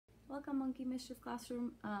welcome Monkey Mischief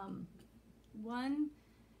Classroom. One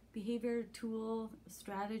behavior tool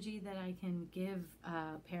strategy that I can give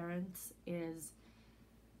parents is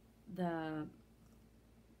the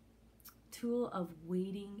tool of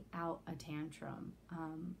waiting out a tantrum.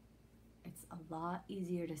 It's a lot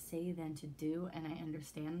easier to say than to do, and I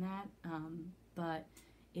understand that, but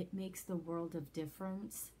it makes the world of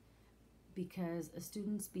difference, because a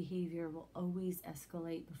student's behavior will always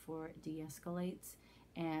escalate before it de-escalates,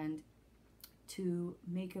 and to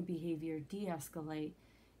make a behavior de-escalate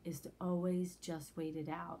is to always just wait it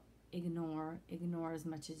out. Ignore as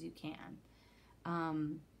much as you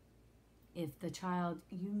can. If the child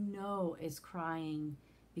is crying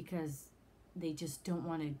because they just don't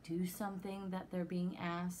want to do something that they're being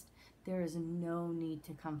asked, there is no need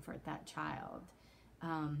to comfort that child,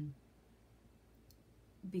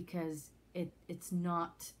 because it's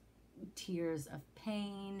not tears of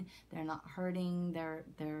pain. They're not hurting. They're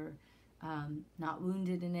not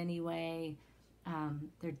wounded in any way.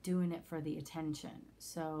 They're doing it for the attention.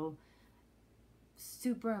 So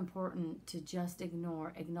super important to just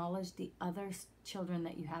acknowledge the other children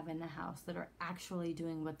that you have in the house that are actually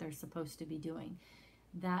doing what they're supposed to be doing.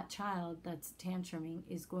 That child that's tantruming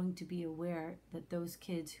is going to be aware that those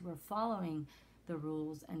kids who are following the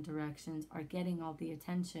rules and directions are getting all the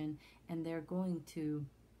attention, and they're going to,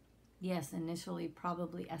 yes, initially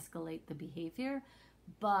probably escalate the behavior,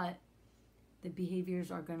 but the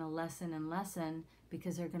behaviors are going to lessen and lessen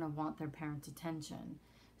because they're going to want their parents' attention.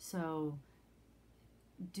 So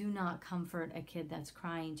do not comfort a kid that's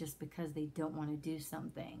crying just because they don't want to do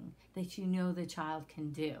something that you know the child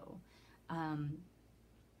can do.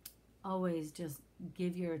 Always just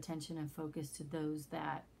give your attention and focus to those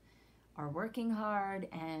that are working hard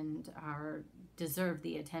and deserve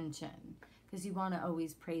the attention, because you want to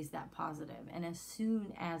always praise that positive. And as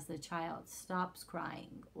soon as the child stops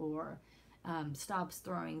crying or stops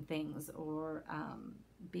throwing things or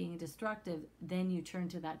being destructive, then you turn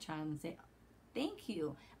to that child and say, thank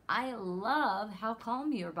you. I love how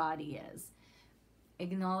calm your body is.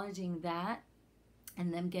 Acknowledging that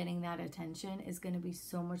and them getting that attention is going to be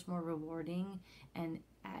so much more rewarding, and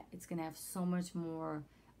it's going to have so much more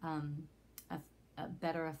a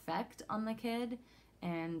better effect on the kid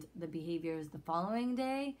and the behaviors the following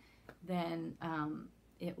day than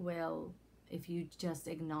it will if you just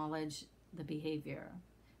acknowledge the behavior.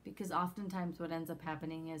 Because oftentimes what ends up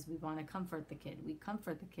happening is we want to comfort the kid. We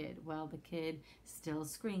comfort the kid while the kid still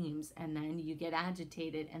screams, and then you get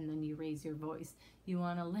agitated and then you raise your voice. You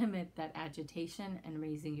want to limit that agitation and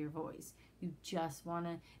raising your voice. You just want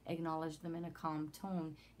to acknowledge them in a calm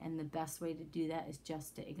tone, and the best way to do that is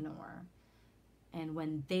just to ignore. And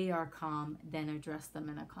when they are calm, then address them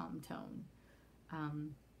in a calm tone.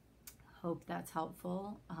 Hope that's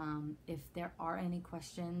helpful. If there are any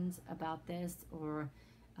questions about this or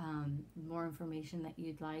more information that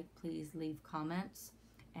you'd like, please leave comments,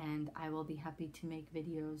 and I will be happy to make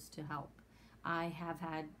videos to help. I have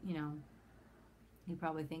had, you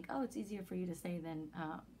probably think, oh, it's easier for you to say than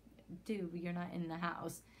do. You're not in the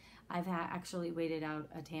house. I've actually waited out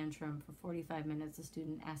a tantrum for 45 minutes, a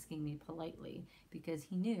student asking me politely, because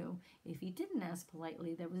he knew if he didn't ask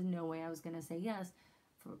politely, there was no way I was going to say yes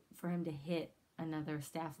for him to hit another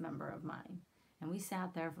staff member of mine. And we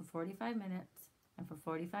sat there for 45 minutes, and for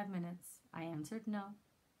 45 minutes, I answered no.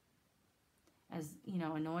 As,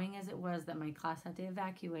 annoying as it was that my class had to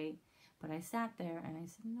evacuate, but I sat there and I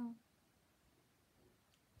said, no.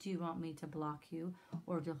 Do you want me to block you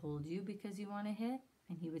or to hold you because you want to hit?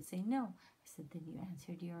 And he would say no. I said, then you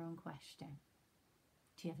answered your own question.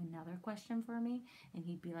 Do you have another question for me? And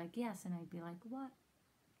he'd be like, yes. And I'd be like, what?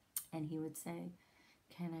 And he would say,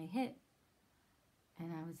 can I hit?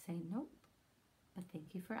 And I would say, nope. But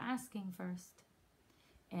thank you for asking first.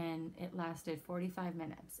 And it lasted 45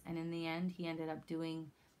 minutes. And in the end, he ended up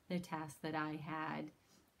doing the task that I had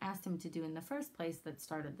asked him to do in the first place that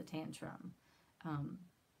started the tantrum.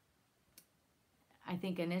 I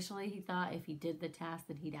think initially he thought if he did the task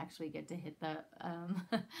that he'd actually get to hit the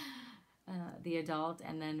adult.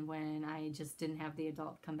 And then when I just didn't have the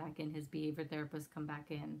adult come back in, his behavior therapist come back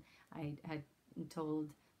in, I had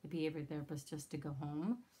told the behavior therapist just to go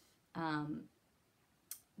home.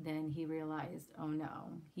 Then he realized, oh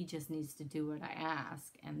no, he just needs to do what I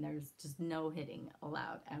ask, and there's just no hitting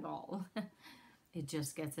allowed at all. It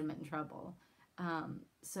just gets him in trouble.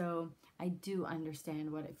 So I do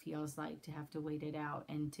understand what it feels like to have to wait it out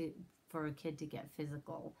and for a kid to get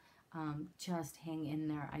physical. Just hang in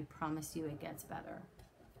there. I promise you it gets better.